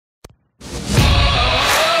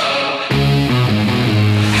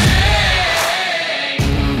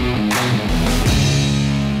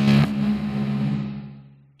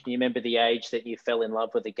remember the age that you fell in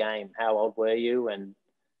love with the game? How old were you? And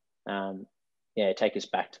take us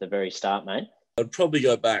back to the very start, mate. I'd probably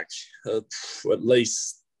go back at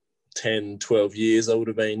least 10, 12 years. I would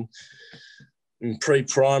have been in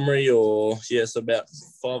pre-primary so about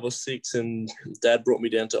 5 or 6, and Dad brought me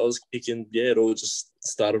down to Auskick, and it all just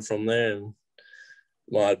started from there. And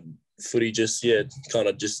my footy just kind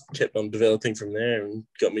of just kept on developing from there and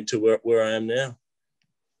got me to where I am now.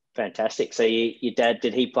 Fantastic. So your dad,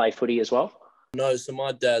 did he play footy as well? No, so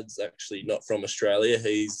my dad's actually not from Australia.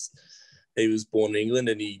 He was born in England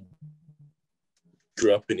and he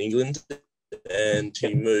grew up in England, and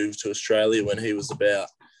he moved to Australia when he was about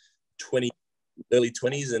early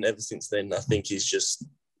 20s, and ever since then I think he's just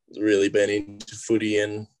really been into footy.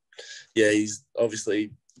 And he's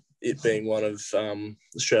obviously, it being one of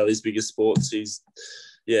Australia's biggest sports, he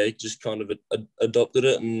just kind of adopted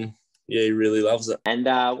it, and he really loves it. And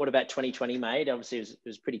what about 2020, mate? Obviously it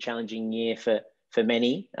was a pretty challenging year for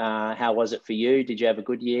many. How was it for you? Did you have a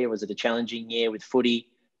good year? Was it a challenging year with footy?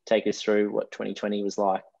 Take us through what 2020 was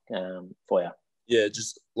like for you. Yeah,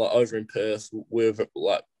 just like over in Perth, we're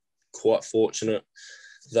like quite fortunate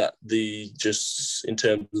that in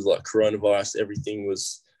terms of like coronavirus, everything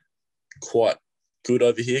was quite good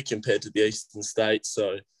over here compared to the eastern states.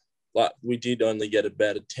 So like we did only get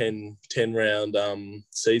about a 10 round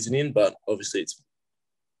season in, but obviously it's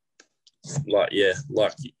like you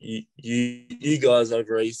guys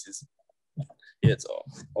over east it's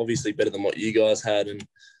obviously better than what you guys had. And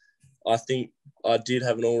I think I did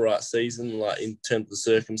have an all right season, like in terms of the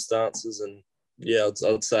circumstances. And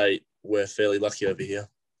I'd say we're fairly lucky over here.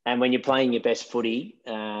 And when you're playing your best footy,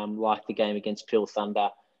 like the game against Peel Thunder,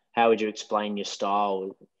 how would you explain your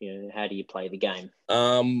style? How do you play the game?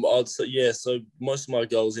 I'd say, so most of my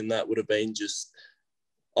goals in that would have been just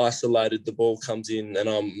isolated. The ball comes in and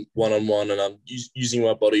I'm one-on-one, and I'm using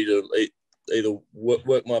my body to either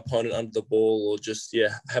work my opponent under the ball or just,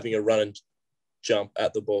 having a run and jump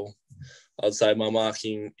at the ball. I'd say my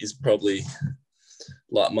marking is probably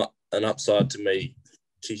like an upside to me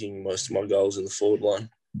kicking most of my goals in the forward line.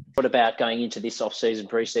 What about going into this off-season,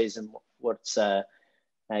 pre-season? What's a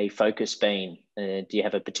focus been? Do you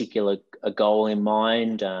have a particular goal in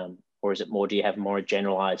mind, or is it more, do you have more a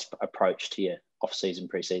generalised approach to your off-season,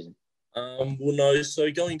 pre-season? Well, no. So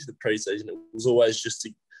going to the pre-season, it was always just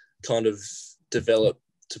to kind of develop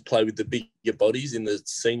to play with the bigger bodies in the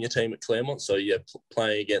senior team at Claremont. So,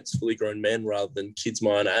 playing against fully grown men rather than kids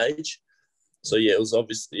my own age. So, I was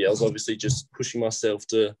obviously just pushing myself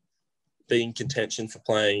to be in contention for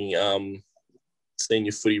playing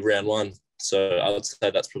senior footy round 1. So I would say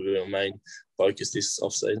that's probably my main focus this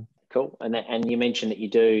off-season. Cool. And you mentioned that you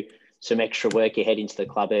do some extra work. You head into the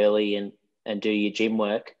club early and do your gym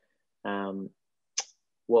work.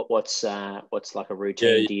 What's like a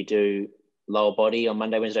routine? Do you do lower body on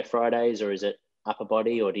Monday, Wednesday, Fridays, or is it upper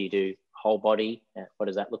body, or do you do whole body? What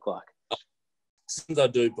does that look like? Since I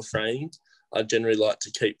do before training, I generally like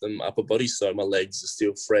to keep them upper body so my legs are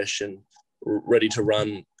still fresh and ready to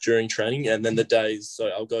run during training. And then the days, so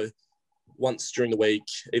I'll go once during the week,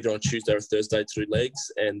 either on Tuesday or Thursday, to do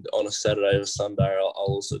legs, and on a Saturday or Sunday, I'll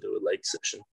also do a leg session.